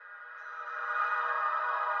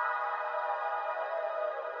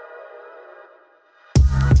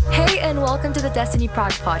and welcome to the Destiny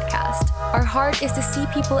Prod podcast. Our heart is to see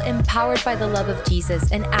people empowered by the love of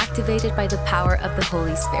Jesus and activated by the power of the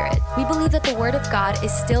Holy Spirit. We believe that the Word of God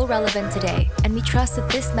is still relevant today, and we trust that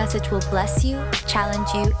this message will bless you, challenge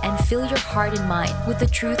you, and fill your heart and mind with the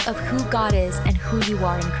truth of who God is and who you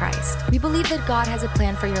are in Christ. We believe that God has a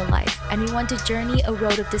plan for your life, and we want to journey a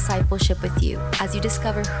road of discipleship with you as you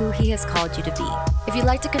discover who He has called you to be. If you'd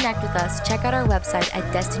like to connect with us, check out our website at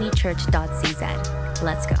destinychurch.cz.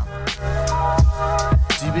 Let's go.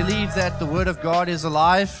 Do you believe that the Word of God is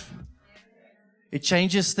alive? It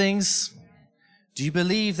changes things. Do you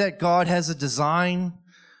believe that God has a design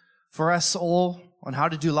for us all on how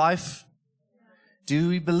to do life? Do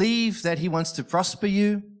we believe that He wants to prosper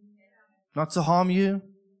you, not to harm you?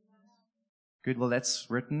 Good, well, that's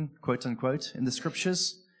written, quote unquote, in the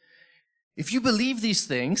scriptures. If you believe these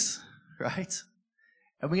things, right,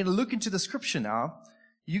 and we're going to look into the scripture now,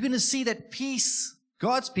 you're going to see that peace,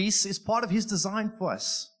 God's peace, is part of His design for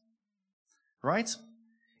us. Right?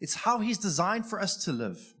 It's how He's designed for us to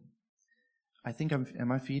live. I think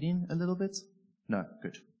am I feeding a little bit? No,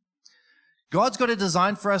 good. God's got a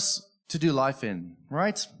design for us to do life in,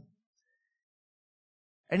 right?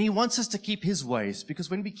 And He wants us to keep His ways,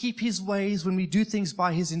 because when we keep His ways, when we do things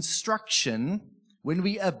by His instruction, when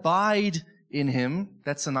we abide in Him,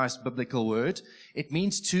 that's a nice biblical word. It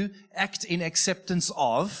means to act in acceptance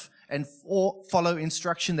of and follow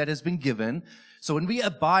instruction that has been given. So when we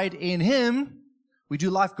abide in Him, we do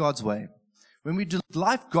life God's way. When we do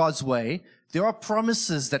life God's way, there are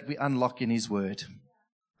promises that we unlock in His Word.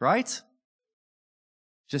 Right?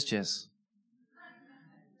 Just yes.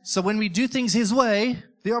 So when we do things His way,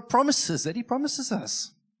 there are promises that He promises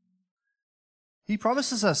us. He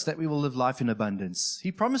promises us that we will live life in abundance.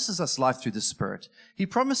 He promises us life through the Spirit. He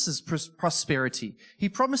promises prosperity. He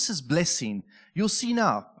promises blessing. You'll see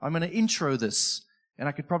now, I'm going to intro this, and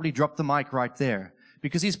I could probably drop the mic right there,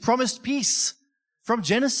 because He's promised peace from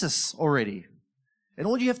Genesis already. And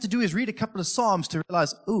all you have to do is read a couple of Psalms to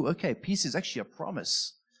realize, oh, okay, peace is actually a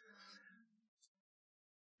promise.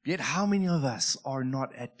 Yet how many of us are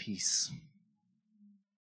not at peace?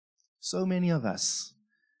 So many of us.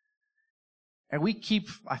 And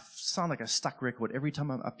I sound like a stuck record every time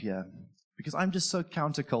I'm up here, because I'm just so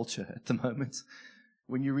counterculture at the moment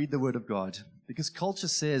when you read the Word of God. Because culture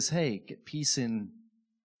says, hey, get peace in,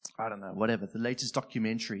 I don't know, whatever, the latest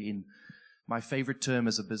documentary, in my favorite term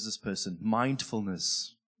as a business person,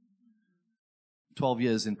 mindfulness. 12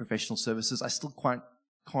 years in professional services, I still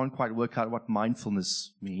can't quite work out what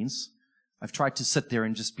mindfulness means. I've tried to sit there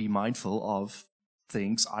and just be mindful of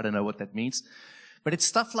things. I don't know what that means. But it's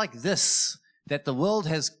stuff like this that the world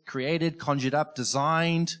has created, conjured up,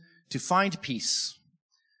 designed to find peace,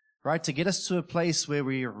 right? To get us to a place where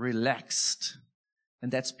we're relaxed,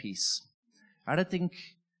 and that's peace. I don't think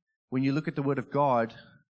when you look at the Word of God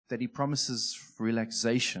that He promises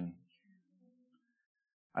relaxation.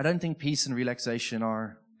 I don't think peace and relaxation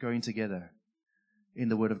are going together in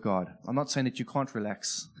the Word of God. I'm not saying that you can't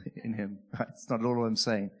relax in Him, right? It's not at all what I'm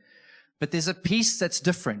saying. But there's a peace that's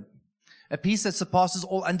different. A peace that surpasses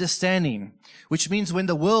all understanding, which means when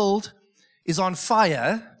the world is on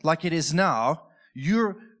fire, like it is now,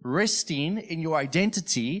 you're resting in your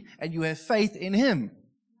identity and you have faith in Him.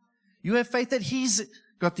 You have faith that He's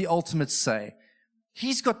got the ultimate say.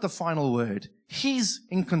 He's got the final word. He's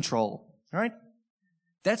in control, right?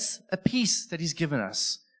 That's a peace that He's given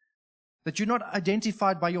us. That you're not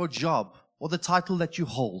identified by your job or the title that you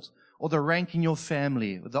hold or the rank in your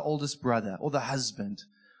family or the oldest brother or the husband,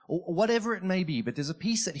 or whatever it may be, but there's a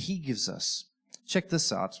peace that He gives us. Check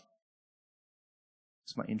this out.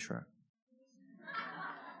 It's my intro.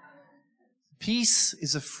 Peace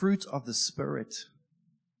is a fruit of the Spirit.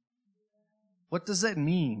 What does that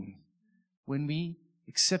mean? When we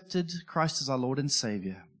accepted Christ as our Lord and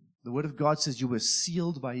Savior, the Word of God says you were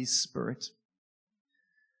sealed by His Spirit.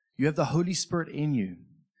 You have the Holy Spirit in you.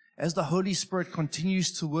 As the Holy Spirit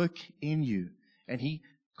continues to work in you, and He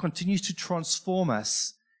continues to transform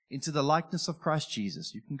us into the likeness of Christ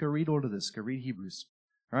Jesus. You can go read all of this. Go read Hebrews,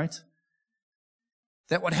 right?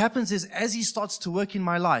 That what happens is, as He starts to work in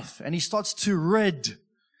my life and He starts to rid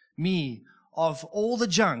me of all the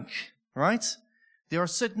junk, right? There are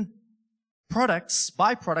certain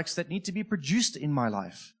byproducts that need to be produced in my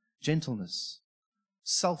life. Gentleness,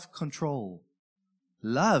 self-control,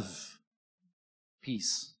 love,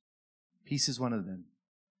 peace. Peace is one of them.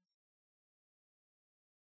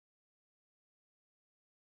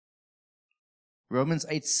 Romans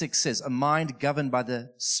 8:6 says, a mind governed by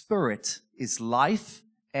the Spirit is life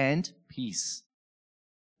and peace.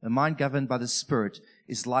 A mind governed by the Spirit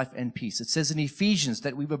is life and peace. It says in Ephesians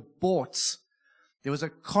that we were bought There was a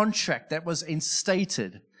contract that was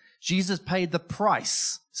instated. Jesus paid the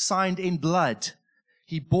price, signed in blood.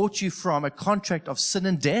 He bought you from a contract of sin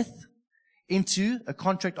and death into a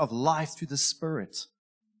contract of life through the Spirit.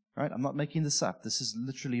 Right? I'm not making this up. This is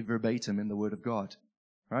literally verbatim in the Word of God.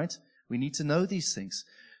 Right? We need to know these things.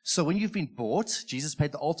 So when you've been bought, Jesus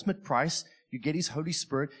paid the ultimate price. You get His Holy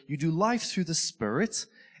Spirit. You do life through the Spirit.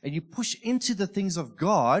 And you push into the things of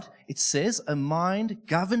God. It says a mind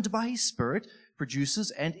governed by His Spirit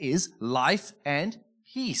produces and is life and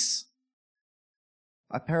peace.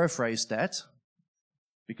 I paraphrased that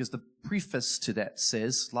because the preface to that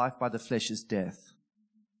says life by the flesh is death.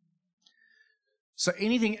 So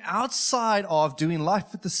anything outside of doing life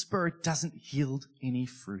with the Spirit doesn't yield any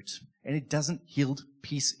fruit, and it doesn't yield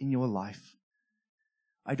peace in your life.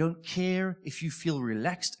 I don't care if you feel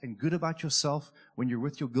relaxed and good about yourself when you're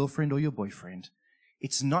with your girlfriend or your boyfriend.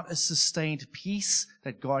 It's not a sustained peace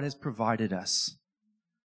that God has provided us.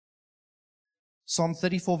 Psalm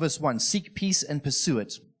 34 verse 1, seek peace and pursue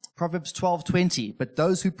it. Proverbs 12:20, but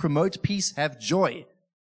those who promote peace have joy.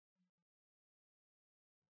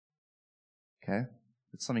 Okay,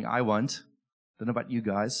 that's something I want. Don't know about you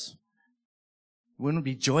guys. We want to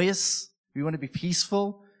be joyous. We want to be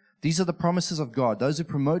peaceful. These are the promises of God. Those who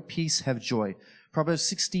promote peace have joy. Proverbs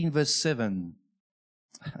 16 verse 7.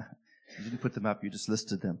 You didn't put them up, you just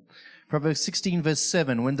listed them. Proverbs 16 verse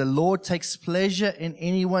 7. When the Lord takes pleasure in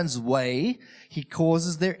anyone's way, He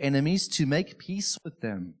causes their enemies to make peace with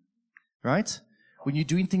them. Right? When you're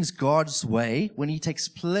doing things God's way, when He takes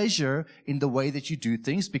pleasure in the way that you do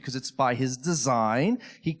things, because it's by His design,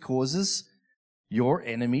 He causes your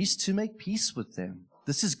enemies to make peace with them.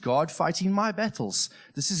 This is God fighting my battles.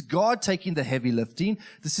 This is God taking the heavy lifting.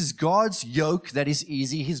 This is God's yoke that is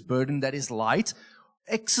easy, His burden that is light,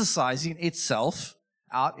 exercising itself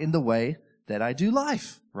out in the way that I do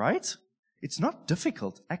life, right? It's not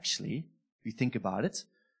difficult, actually, if you think about it.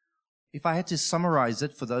 If I had to summarize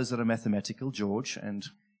it for those that are mathematical, George, and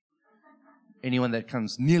anyone that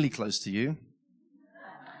comes nearly close to you,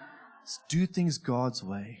 it's do things God's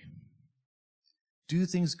way. Do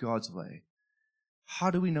things God's way.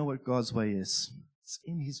 How do we know what God's way is? It's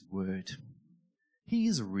in His Word. He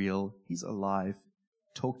is real. He's alive.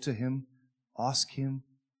 Talk to Him. Ask Him.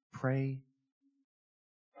 Pray.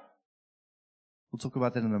 We'll talk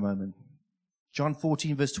about that in a moment. John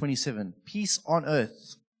 14 verse 27. Peace on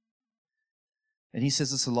earth. And He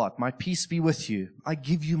says this a lot. My peace be with you. I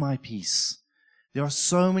give you my peace. There are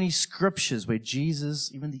so many scriptures where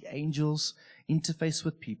Jesus, even the angels, interface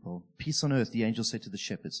with people. Peace on earth, the angels said to the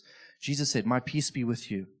shepherds. Jesus said, my peace be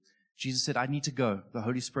with you. Jesus said, I need to go. The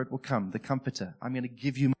Holy Spirit will come, the Comforter. I'm going to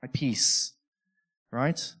give you my peace.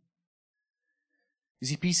 Right? You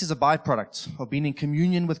see, peace is a byproduct of being in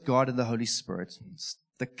communion with God and the Holy Spirit.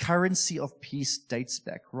 The currency of peace dates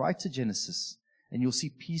back right to Genesis. And you'll see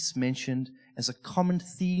peace mentioned as a common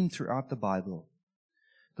theme throughout the Bible.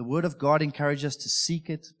 The Word of God encourages us to seek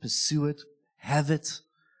it, pursue it, have it,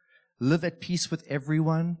 live at peace with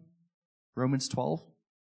everyone. Romans 12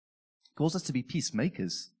 calls us to be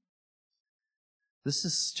peacemakers. This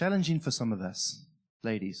is challenging for some of us,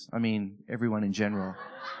 ladies. I mean, everyone in general.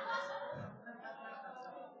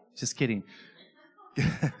 Just kidding.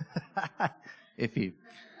 Iffy.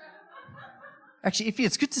 Actually, Iffy,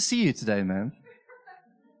 it's good to see you today, man.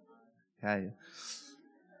 Okay.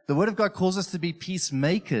 The Word of God calls us to be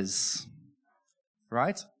peacemakers,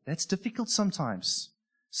 right? That's difficult sometimes.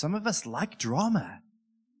 Some of us like drama.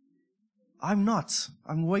 I'm not.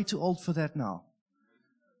 I'm way too old for that now.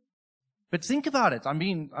 But think about it.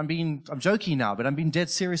 I'm joking now, but I'm being dead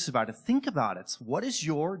serious about it. Think about it. What is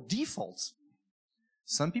your default?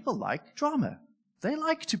 Some people like drama. They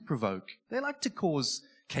like to provoke. They like to cause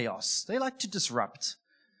chaos. They like to disrupt,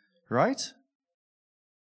 right?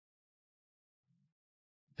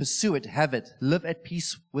 Pursue it, have it, live at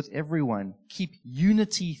peace with everyone. Keep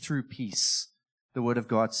unity through peace, the Word of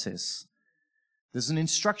God says. There's an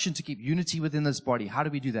instruction to keep unity within this body. How do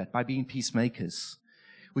we do that? By being peacemakers.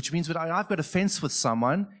 Which means when I've got a fence with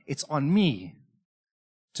someone, it's on me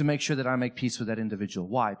to make sure that I make peace with that individual.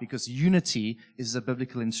 Why? Because unity is a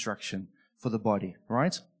biblical instruction for the body,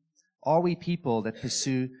 right? Are we people that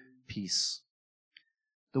pursue peace?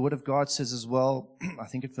 The Word of God says as well, I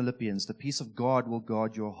think in Philippians, the peace of God will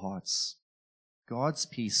guard your hearts. God's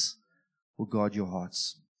peace will guard your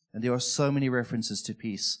hearts. And there are so many references to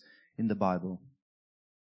peace in the Bible.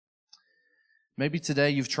 Maybe today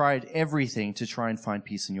you've tried everything to try and find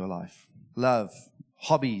peace in your life. Love,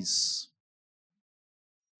 hobbies.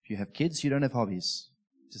 If you have kids, you don't have hobbies.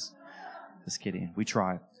 Just kidding. We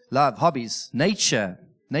try. Love, hobbies, nature.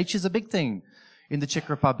 Nature's a big thing in the Czech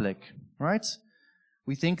Republic, right?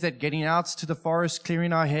 We think that getting out to the forest,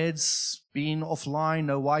 clearing our heads, being offline,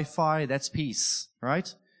 no Wi-Fi, that's peace,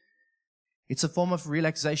 right? It's a form of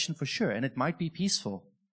relaxation for sure, and it might be peaceful.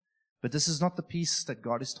 But this is not the peace that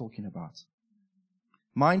God is talking about.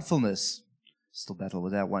 Mindfulness, still battle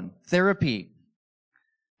with that one. Therapy.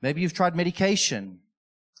 Maybe you've tried medication.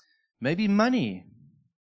 Maybe money.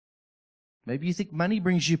 Maybe you think money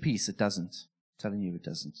brings you peace. It doesn't. I'm telling you it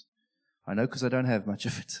doesn't. I know because I don't have much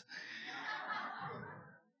of it.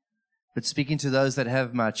 But speaking to those that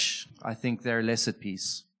have much, I think they're less at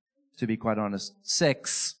peace, to be quite honest.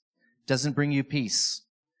 Sex doesn't bring you peace.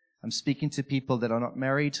 I'm speaking to people that are not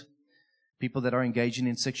married, people that are engaging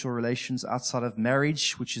in sexual relations outside of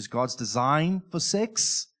marriage, which is God's design for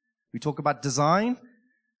sex. We talk about design.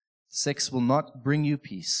 Sex will not bring you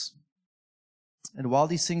peace. And while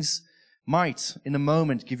these things might, in a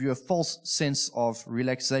moment, give you a false sense of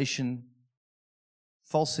relaxation,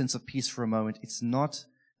 false sense of peace for a moment, it's not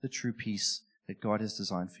the true peace that God has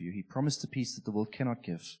designed for you. He promised a peace that the world cannot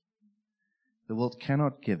give. The world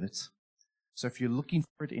cannot give it. So if you're looking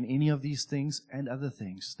for it in any of these things and other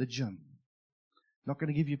things, the gym, not going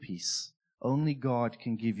to give you peace. Only God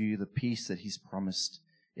can give you the peace that He's promised.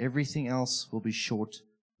 Everything else will be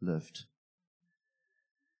short-lived.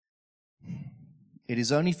 It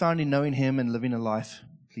is only found in knowing Him and living a life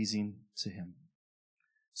pleasing to Him.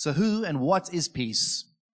 So who and what is peace?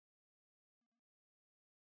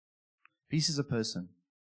 Peace is a person.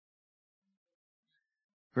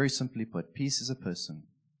 Very simply put, peace is a person.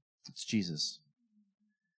 It's Jesus.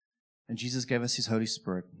 And Jesus gave us His Holy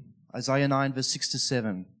Spirit. Isaiah 9, verse 6 to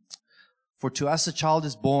 7. For to us a child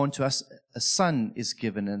is born, to us a son is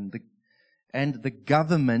given, and the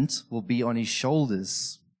government will be on His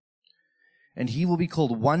shoulders. And He will be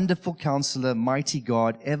called Wonderful Counselor, Mighty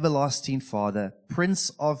God, Everlasting Father, Prince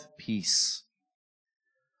of Peace.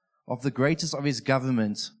 Of the greatest of His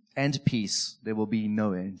government and peace, there will be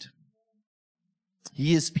no end.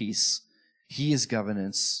 He is peace. He is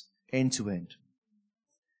governance, end to end.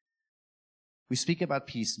 We speak about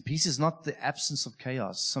peace. Peace is not the absence of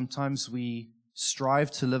chaos. Sometimes we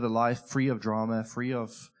strive to live a life free of drama, free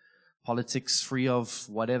of politics, free of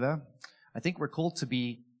whatever. I think we're called to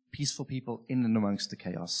be peaceful people in and amongst the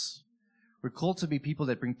chaos. We're called to be people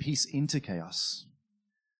that bring peace into chaos.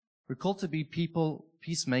 We're called to be people,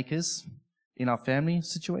 peacemakers, in our family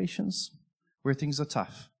situations where things are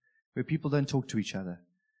tough, where people don't talk to each other.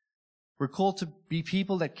 We're called to be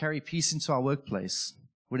people that carry peace into our workplace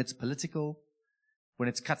when it's political, when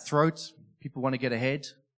it's cutthroat, people want to get ahead.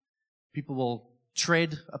 People will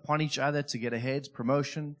tread upon each other to get ahead,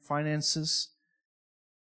 promotion, finances.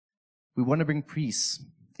 We want to bring peace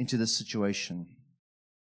into this situation.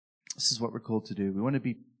 This is what we're called to do. We want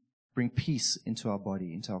to bring peace into our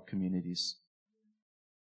body, into our communities.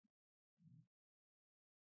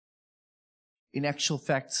 In actual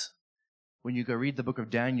fact, when you go read the book of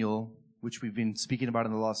Daniel, which we've been speaking about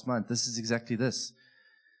in the last month, this is exactly this.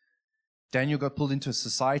 Daniel got pulled into a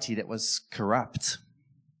society that was corrupt.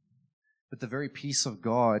 But the very peace of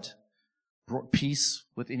God brought peace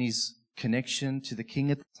within his connection to the king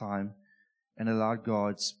at the time and allowed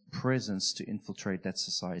God's presence to infiltrate that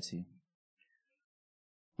society.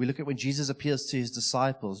 We look at when Jesus appears to his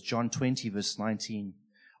disciples, John 20, verse 19.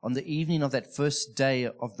 On the evening of that first day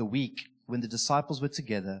of the week, when the disciples were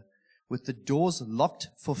together, with the doors locked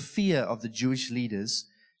for fear of the Jewish leaders,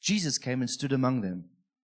 Jesus came and stood among them.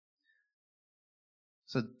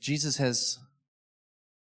 So Jesus has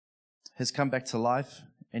come back to life,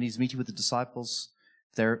 and he's meeting with the disciples.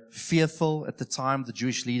 They're fearful at the time, the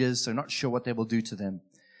Jewish leaders. They're not sure what they will do to them.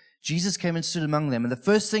 Jesus came and stood among them, and the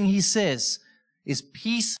first thing he says is,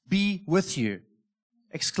 "Peace be with you!"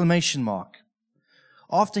 Exclamation mark.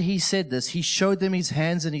 After he said this, he showed them his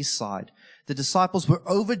hands and his side. The disciples were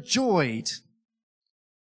overjoyed.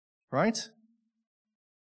 Right?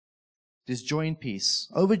 There's joy and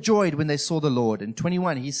peace. Overjoyed when they saw the Lord. In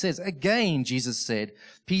 21, he says, again, Jesus said,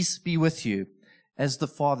 "Peace be with you. As the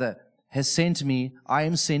Father has sent me, I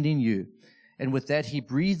am sending you." And with that, he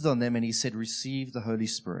breathed on them and he said, "Receive the Holy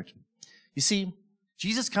Spirit." You see,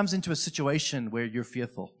 Jesus comes into a situation where you're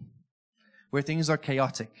fearful, where things are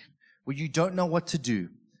chaotic, where you don't know what to do.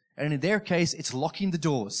 And in their case, it's locking the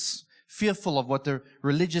doors, fearful of what the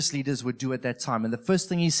religious leaders would do at that time. And the first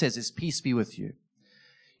thing he says is, "Peace be with you."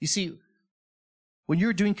 You see, when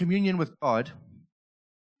you're doing communion with God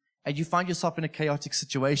and you find yourself in a chaotic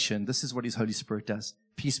situation, this is what his Holy Spirit does.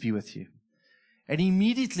 "Peace be with you." And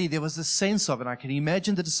immediately there was a sense of, and I can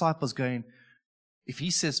imagine the disciples going, if he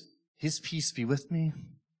says, "His peace be with me,"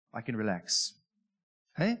 I can relax.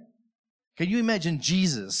 Hey? Can you imagine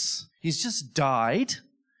Jesus? He's just died.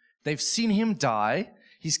 They've seen him die.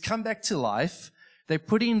 He's come back to life. They're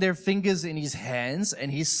putting their fingers in his hands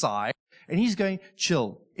and his side, and he's going,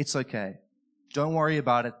 chill, it's okay. Don't worry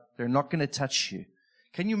about it. They're not going to touch you.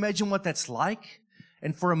 Can you imagine what that's like?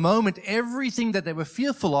 And for a moment, everything that they were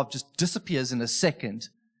fearful of just disappears in a second.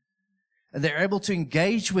 And they're able to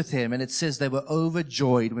engage with him, and it says they were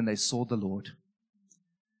overjoyed when they saw the Lord.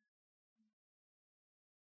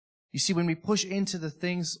 You see, when we push into the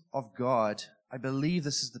things of God, I believe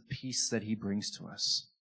this is the peace that he brings to us.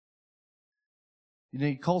 You know,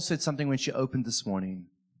 Nicole said something when she opened this morning.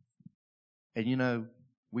 And you know,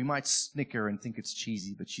 we might snicker and think it's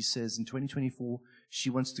cheesy, but she says in 2024, she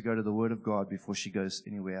wants to go to the Word of God before she goes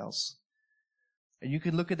anywhere else. And you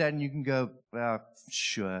can look at that and you can go, well,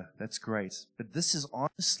 sure, that's great. But this is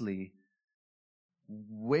honestly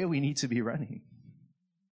where we need to be running.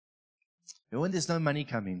 And when there's no money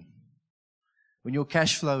coming, when your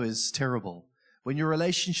cash flow is terrible, when your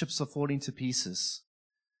relationships are falling to pieces,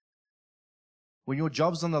 when your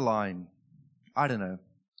job's on the line, I don't know,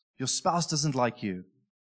 your spouse doesn't like you,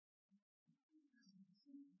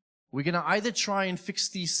 we're going to either try and fix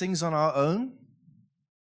these things on our own,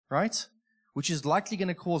 right? Which is likely going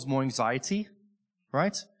to cause more anxiety,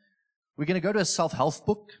 right? We're going to go to a self-help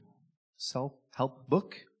book.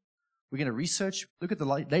 We're going to research, look at the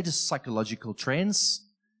latest psychological trends,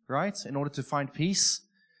 right? In order to find peace.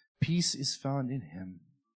 Peace is found in him.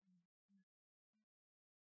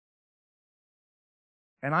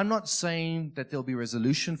 And I'm not saying that there'll be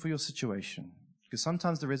resolution for your situation, because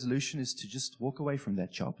sometimes the resolution is to just walk away from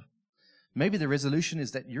that job. Maybe the resolution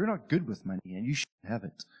is that you're not good with money and you shouldn't have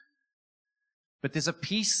it. But there's a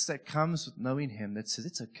peace that comes with knowing him that says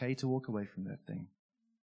it's okay to walk away from that thing.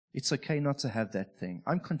 It's okay not to have that thing.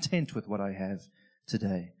 I'm content with what I have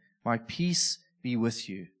today. My peace be with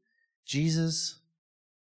you. Jesus,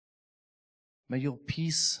 may your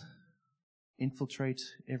peace infiltrate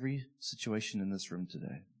every situation in this room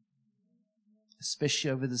today, especially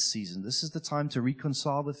over this season. This is the time to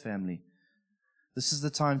reconcile with family. This is the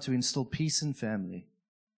time to instill peace in family.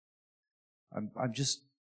 I'm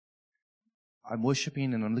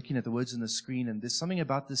worshiping and I'm looking at the words on the screen, and there's something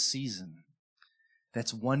about this season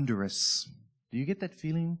that's wondrous. Do you get that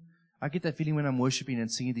feeling? I get that feeling when I'm worshiping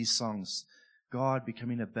and singing these songs. God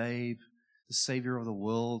becoming a babe, the Savior of the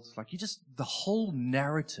world. Like the whole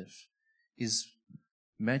narrative is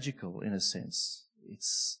magical in a sense.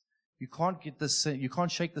 You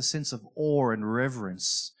can't shake the sense of awe and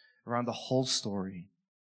reverence around the whole story.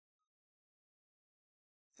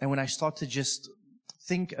 And when I start to just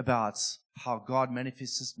think about how God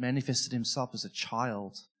manifested himself as a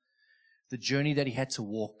child, the journey that he had to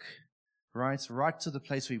walk, right to the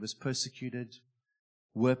place where he was persecuted,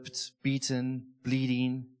 whipped, beaten,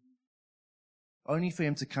 bleeding, only for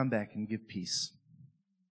him to come back and give peace.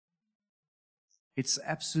 It's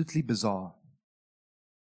absolutely bizarre.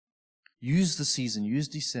 Use the season, use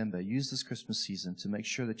December, use this Christmas season to make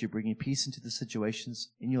sure that you're bringing peace into the situations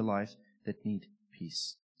in your life that need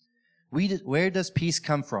peace. Where does peace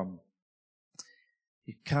come from?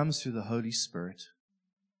 It comes through the Holy Spirit.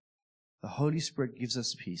 The Holy Spirit gives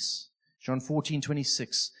us peace. John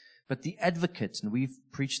 14:26. But the advocate, and we've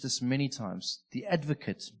preached this many times, the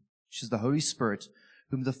advocate, which is the Holy Spirit,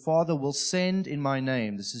 whom the Father will send in my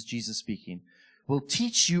name, this is Jesus speaking, will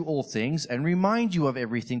teach you all things and remind you of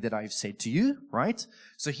everything that I've said to you, right?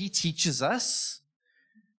 So he teaches us.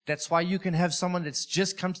 That's why you can have someone that's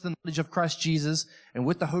just come to the knowledge of Christ Jesus, and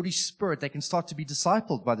with the Holy Spirit, they can start to be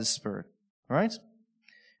discipled by the Spirit, right?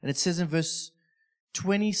 And it says in verse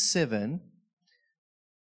 27,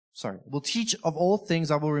 will teach of all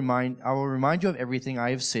things, I will remind you of everything I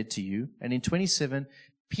have said to you. And in 27,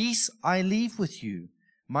 peace I leave with you,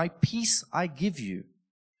 my peace I give you.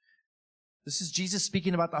 This is Jesus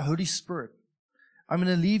speaking about the Holy Spirit. I'm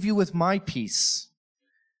going to leave you with my peace.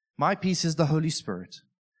 My peace is the Holy Spirit.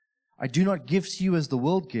 I do not give to you as the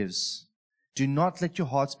world gives. Do not let your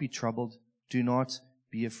hearts be troubled. Do not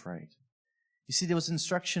be afraid. You see, there was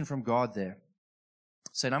instruction from God there,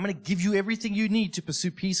 saying, I'm going to give you everything you need to pursue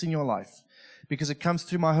peace in your life because it comes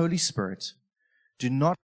through my Holy Spirit. Do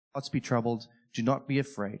not let your hearts be troubled. Do not be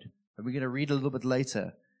afraid. And we're going to read a little bit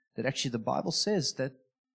later that actually the Bible says that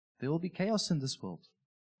there will be chaos in this world.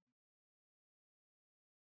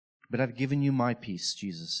 But I've given you my peace,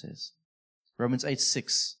 Jesus says. Romans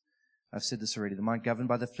 8:6. I've said this already. The mind governed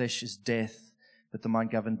by the flesh is death, but the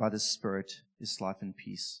mind governed by the Spirit is life and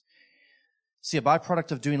peace. See, a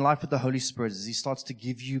byproduct of doing life with the Holy Spirit is he starts to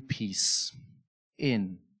give you peace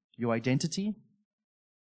in your identity,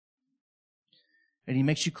 and he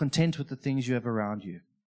makes you content with the things you have around you.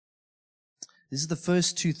 This is the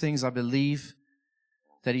first two things I believe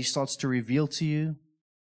that He starts to reveal to you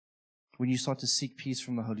when you start to seek peace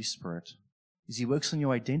from the Holy Spirit is He works on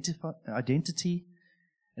your identity,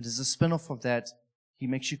 and as a spin-off of that, He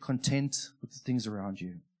makes you content with the things around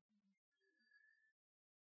you.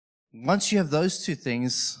 Once you have those two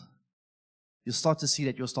things, you'll start to see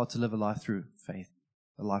that you'll start to live a life through faith,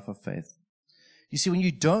 a life of faith. You see, when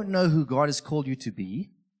you don't know who God has called you to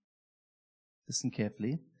be, listen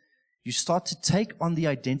carefully, you start to take on the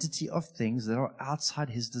identity of things that are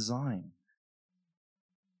outside His design.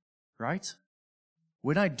 Right?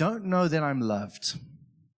 When I don't know that I'm loved,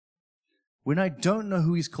 when I don't know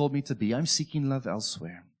who He's called me to be, I'm seeking love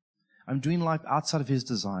elsewhere. I'm doing life outside of His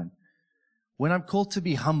design. When I'm called to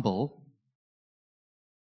be humble,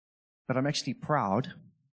 but I'm actually proud,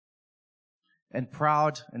 and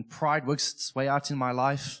pride works its way out in my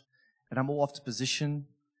life, and I'm all after position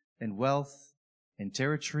and wealth and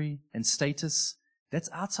territory and status, that's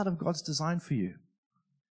outside of God's design for you.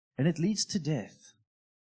 And it leads to death.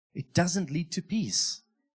 It doesn't lead to peace.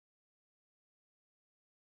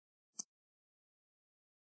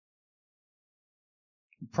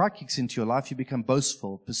 When pride kicks into your life, you become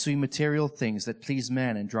boastful, pursuing material things that please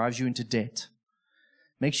man and drives you into debt.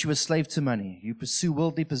 Makes you a slave to money. You pursue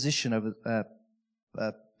worldly possessions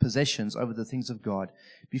over the things of God.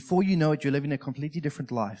 Before you know it, you're living a completely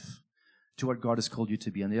different life to what God has called you to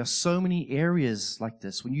be. And there are so many areas like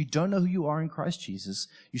this. When you don't know who you are in Christ Jesus,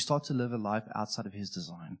 you start to live a life outside of His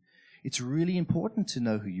design. It's really important to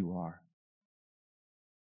know who you are.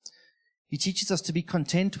 He teaches us to be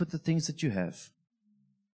content with the things that you have.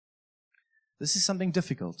 This is something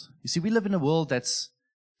difficult. You see, we live in a world that's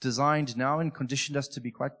designed now and conditioned us to be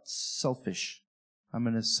quite selfish. I'm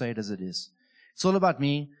going to say it as it is. It's all about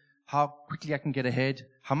me, how quickly I can get ahead,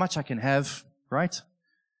 how much I can have, right?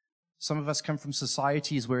 Some of us come from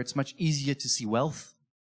societies where it's much easier to see wealth,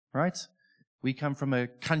 right? We come from a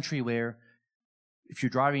country where if you're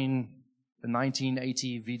driving a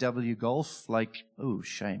 1980 VW Golf, like, oh,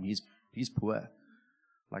 shame, he's poor.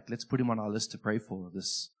 Like, let's put him on our list to pray for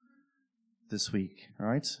this week,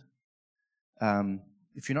 right?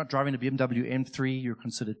 If you're not driving a BMW M3, you're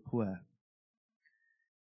considered poor.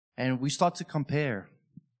 And we start to compare.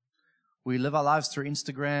 We live our lives through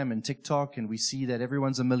Instagram and TikTok, and we see that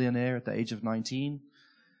everyone's a millionaire at the age of 19.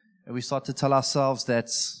 And we start to tell ourselves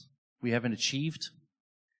that we haven't achieved.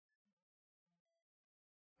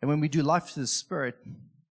 And when we do life to the Spirit, it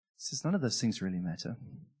says none of those things really matter.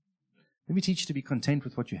 Let me teach you to be content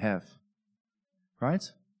with what you have. Right?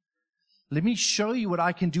 Let me show you what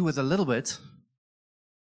I can do with a little bit.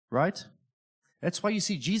 Right? That's why you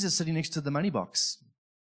see Jesus sitting next to the money box.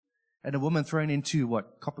 And a woman thrown into,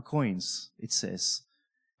 copper coins, it says.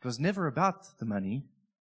 It was never about the money.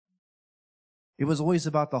 It was always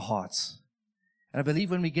about the heart. And I believe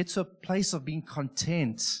when we get to a place of being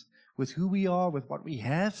content with who we are, with what we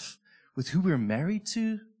have, with who we're married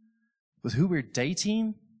to, with who we're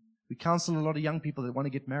dating, we counsel a lot of young people that want to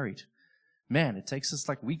get married. Man, it takes us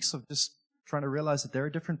like weeks of just trying to realize that they're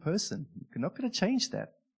a different person. You're not going to change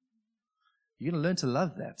that. You're going to learn to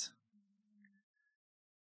love that.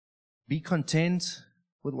 Be content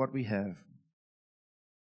with what we have.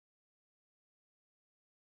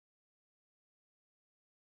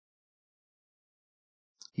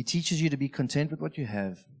 He teaches you to be content with what you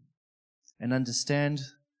have and understand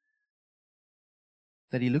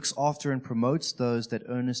that He looks after and promotes those that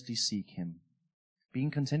earnestly seek Him.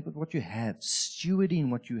 Being content with what you have, stewarding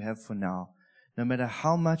what you have for now, no matter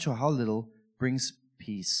how much or how little, brings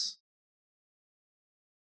peace.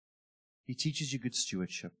 He teaches you good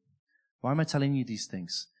stewardship. Why am I telling you these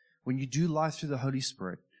things? When you do life through the Holy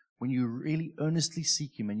Spirit, when you really earnestly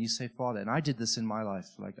seek Him and you say, Father, and I did this in my life,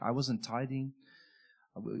 like I wasn't tithing.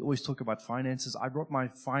 We always talk about finances. I brought my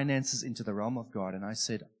finances into the realm of God and I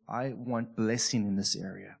said, I want blessing in this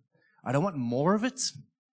area. I don't want more of it.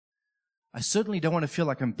 I certainly don't want to feel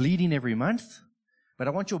like I'm bleeding every month, but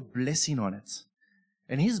I want your blessing on it.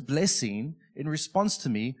 And His blessing in response to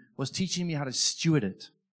me was teaching me how to steward it.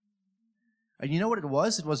 And you know what it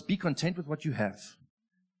was? It was be content with what you have.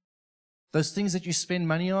 Those things that you spend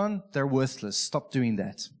money on, they're worthless. Stop doing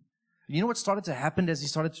that. And you know what started to happen as He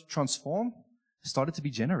started to transform? I started to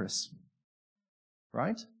be generous.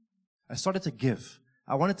 Right? I started to give.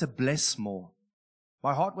 I wanted to bless more.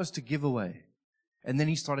 My heart was to give away. And then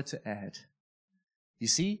He started to add. You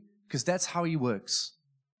see? Because that's how He works.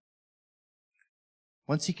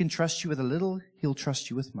 Once He can trust you with a little, He'll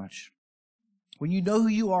trust you with much. When you know who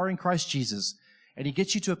you are in Christ Jesus, and He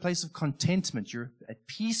gets you to a place of contentment, you're at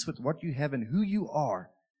peace with what you have and who you are.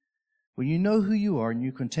 When you know who you are and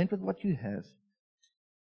you're content with what you have,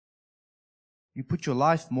 you put your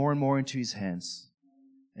life more and more into His hands.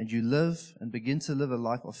 and you live and begin to live a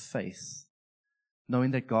life of faith,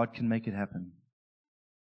 knowing that God can make it happen.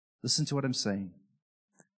 Listen to what I'm saying.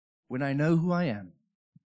 When I know who I am,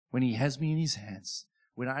 when He has me in His hands,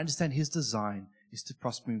 when I understand His design is to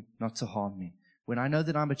prosper me, not to harm me, when I know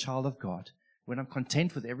that I'm a child of God, when I'm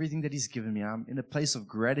content with everything that He's given me, I'm in a place of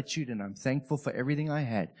gratitude and I'm thankful for everything I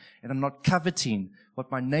had, and I'm not coveting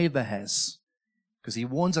what my neighbor has, because He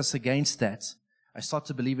warns us against that, I start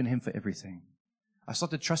to believe in Him for everything. I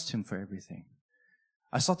start to trust Him for everything.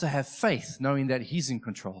 I start to have faith knowing that He's in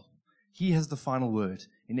control. He has the final word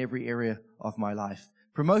in every area of my life.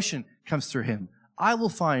 Promotion comes through Him. I will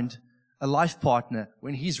find a life partner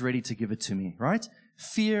when He's ready to give it to me, right?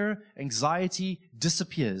 Fear, anxiety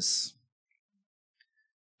disappears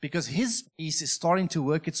because His peace is starting to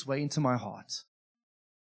work its way into my heart,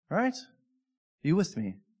 right? Are you with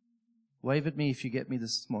me? Wave at me if you get me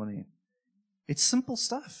this morning. It's simple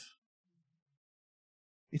stuff.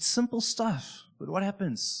 It's simple stuff. But what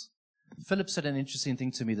happens? Philip said an interesting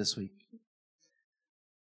thing to me this week.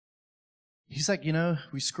 He's like,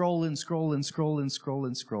 we scroll and scroll and scroll and scroll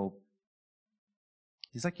and scroll.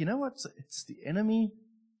 He's like, you know what? It's the enemy,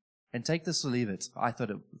 and take this or leave it. I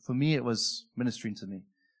thought for me, it was ministering to me.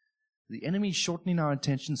 The enemy is shortening our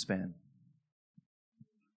attention span.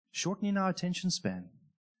 Shortening our attention span.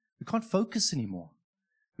 We can't focus anymore.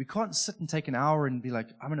 We can't sit and take an hour and be like,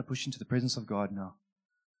 I'm going to push into the presence of God now.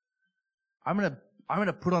 I'm going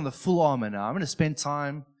to put on the full armor now. I'm going to spend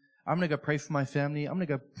time. I'm going to go pray for my family. I'm going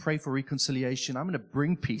to go pray for reconciliation. I'm going to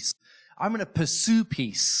bring peace. I'm going to pursue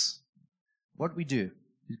peace. What we do,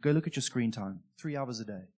 you go look at your screen time, 3 hours a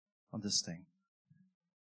day on this thing.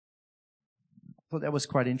 I thought that was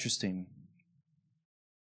quite interesting.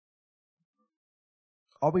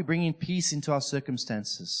 Are we bringing peace into our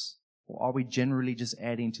circumstances, or are we generally just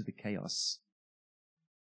adding to the chaos?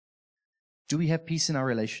 Do we have peace in our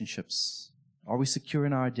relationships? Are we secure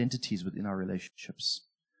in our identities within our relationships?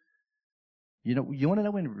 You want to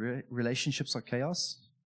know when relationships are chaos?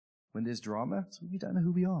 When there's drama? It's when we don't know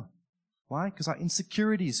who we are. Why? Because our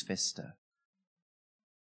insecurities fester.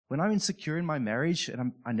 When I'm insecure in my marriage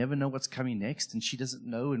and I never know what's coming next, and she doesn't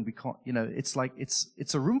know, and we can't, it's like,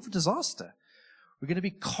 it's a room for disaster. We're going to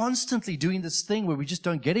be constantly doing this thing where we just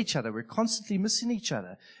don't get each other. We're constantly missing each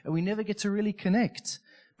other, and we never get to really connect.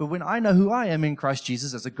 But when I know who I am in Christ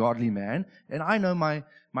Jesus as a godly man, and I know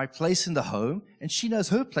my place in the home, and she knows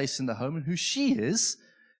her place in the home and who she is,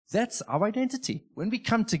 that's our identity. When we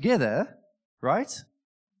come together, right,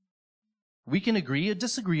 we can agree or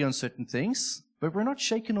disagree on certain things, but we're not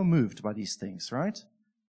shaken or moved by these things, right?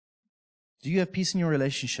 Do you have peace in your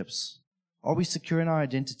relationships? Are we secure in our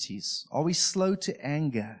identities? Are we slow to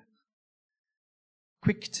anger?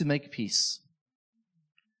 Quick to make peace?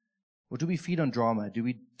 Or do we feed on drama? Do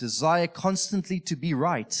we desire constantly to be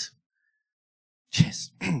right? Yes.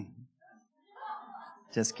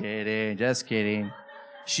 Just kidding.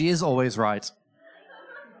 She is always right.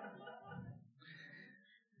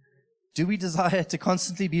 Do we desire to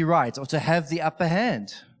constantly be right or to have the upper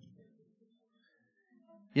hand?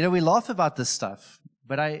 We laugh about this stuff,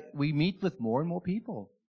 but we meet with more and more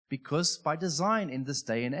people because by design in this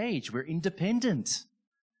day and age, we're independent.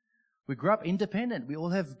 We grew up independent. We all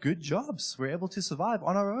have good jobs. We're able to survive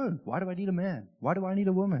on our own. Why do I need a man? Why do I need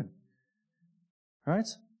a woman? Right?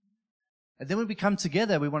 And then when we come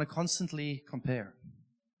together, we want to constantly compare.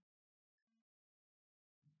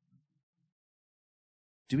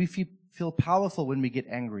 Do we feel powerful when we get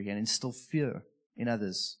angry and instill fear in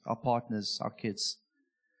others, our partners, our kids?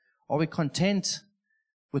 Are we content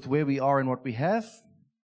with where we are and what we have?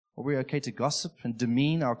 Or are we okay to gossip and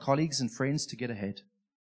demean our colleagues and friends to get ahead?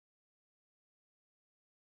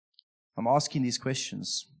 I'm asking these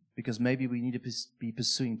questions because maybe we need to be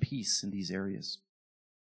pursuing peace in these areas.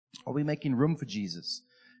 Are we making room for Jesus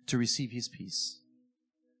to receive His peace?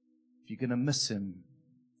 If you're going to miss Him,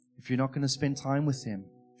 if you're not going to spend time with Him,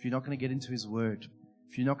 if you're not going to get into His Word,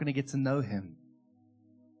 if you're not going to get to know Him,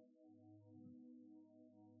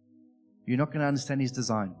 you're not going to understand His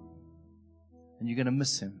design, and you're going to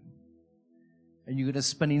miss Him, and you're going to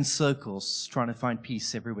spin in circles trying to find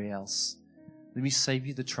peace everywhere else. Let me save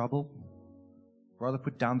you the trouble. Rather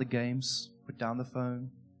put down the games, put down the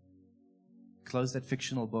phone, close that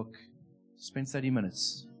fictional book, spend 30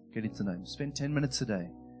 minutes getting to know Him. Spend 10 minutes a day.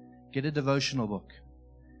 Get a devotional book.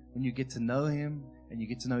 When you get to know Him and you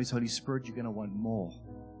get to know His Holy Spirit, you're going to want more.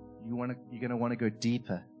 You're going to want to go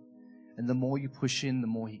deeper. And the more you push in, the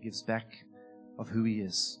more He gives back of who He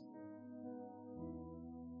is.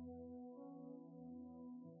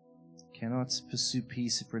 Cannot pursue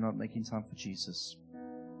peace if we're not making time for Jesus.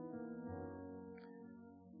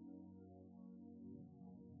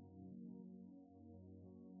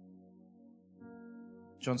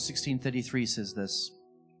 John 16:33 says this,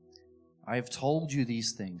 I have told you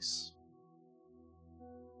these things.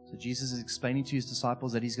 So Jesus is explaining to his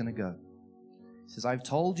disciples that he's going to go. He says, I've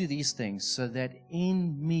told you these things so that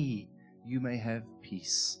in me you may have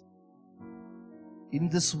peace. In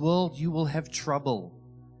this world you will have trouble,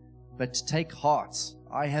 but take heart,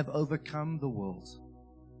 I have overcome the world.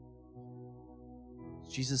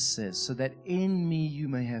 Jesus says, so that in me you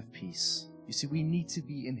may have peace. You see, we need to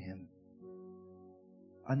be in him.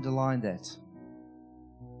 Underline that.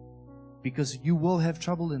 Because you will have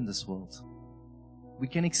trouble in this world. We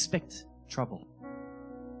can expect trouble.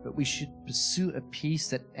 But we should pursue a peace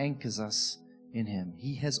that anchors us in him.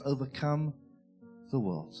 He has overcome the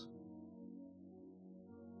world.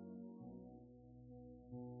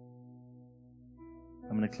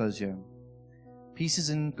 I'm going to close here. Peace is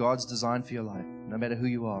in God's design for your life, no matter who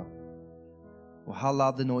you are or how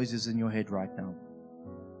loud the noise is in your head right now.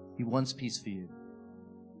 He wants peace for you.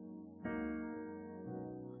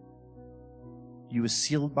 You were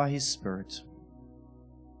sealed by his Spirit.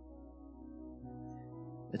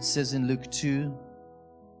 It says in Luke 2,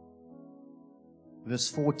 verse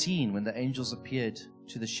 14, when the angels appeared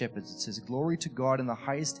to the shepherds, it says, glory to God in the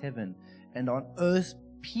highest heaven, and on earth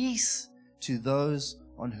peace to those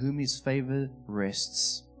on whom his favor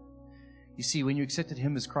rests. You see, when you accepted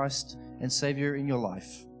him as Christ and Savior in your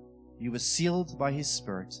life, you were sealed by his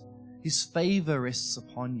Spirit. His favor rests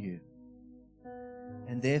upon you.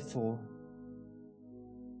 And therefore,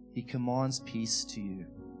 he commands peace to you.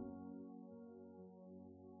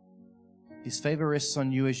 His favor rests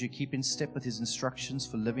on you as you keep in step with his instructions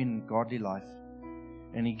for living a godly life.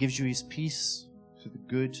 And he gives you his peace through the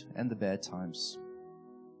good and the bad times.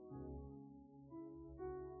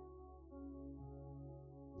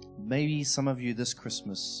 Maybe some of you this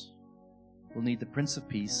Christmas will need the Prince of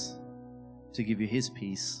Peace to give you his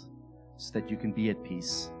peace so that you can be at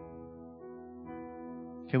peace.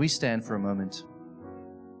 Can we stand for a moment?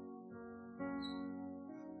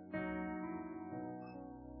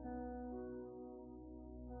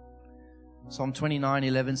 Psalm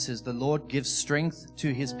 29:11 says, the Lord gives strength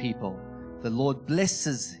to his people. The Lord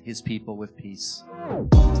blesses his people with peace.